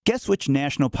Guess which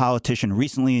national politician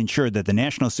recently ensured that the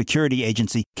National Security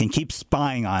Agency can keep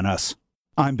spying on us?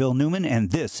 I'm Bill Newman,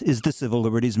 and this is the Civil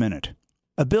Liberties Minute.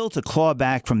 A bill to claw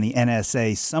back from the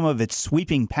NSA some of its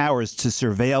sweeping powers to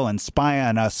surveil and spy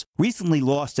on us recently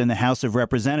lost in the House of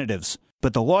Representatives,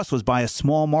 but the loss was by a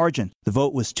small margin. The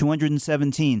vote was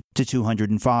 217 to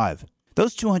 205.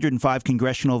 Those 205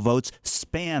 congressional votes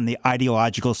span the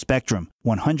ideological spectrum.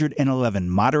 111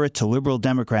 moderate to liberal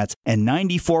Democrats and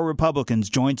 94 Republicans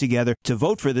joined together to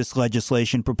vote for this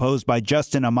legislation proposed by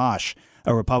Justin Amash,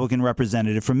 a Republican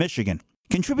representative from Michigan.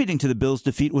 Contributing to the bill's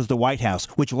defeat was the White House,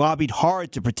 which lobbied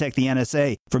hard to protect the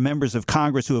NSA from members of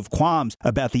Congress who have qualms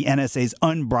about the NSA's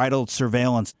unbridled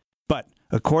surveillance. But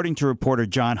according to reporter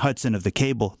John Hudson of The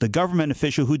Cable, the government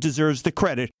official who deserves the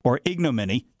credit, or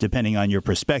ignominy, depending on your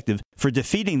perspective, for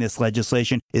defeating this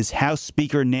legislation is House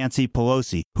Speaker Nancy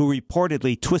Pelosi, who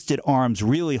reportedly twisted arms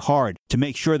really hard to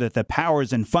make sure that the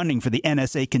powers and funding for the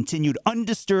NSA continued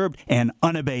undisturbed and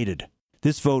unabated.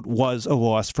 This vote was a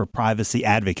loss for privacy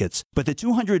advocates, but the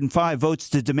 205 votes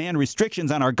to demand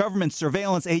restrictions on our government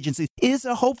surveillance agencies is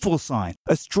a hopeful sign,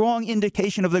 a strong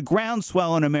indication of the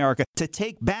groundswell in America to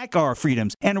take back our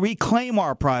freedoms and reclaim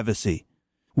our privacy.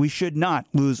 We should not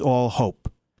lose all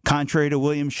hope. Contrary to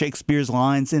William Shakespeare's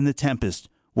lines in The Tempest,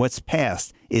 what's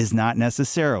past is not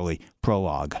necessarily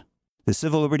prologue. The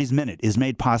Civil Liberties Minute is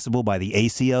made possible by the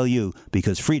ACLU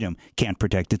because freedom can't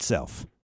protect itself.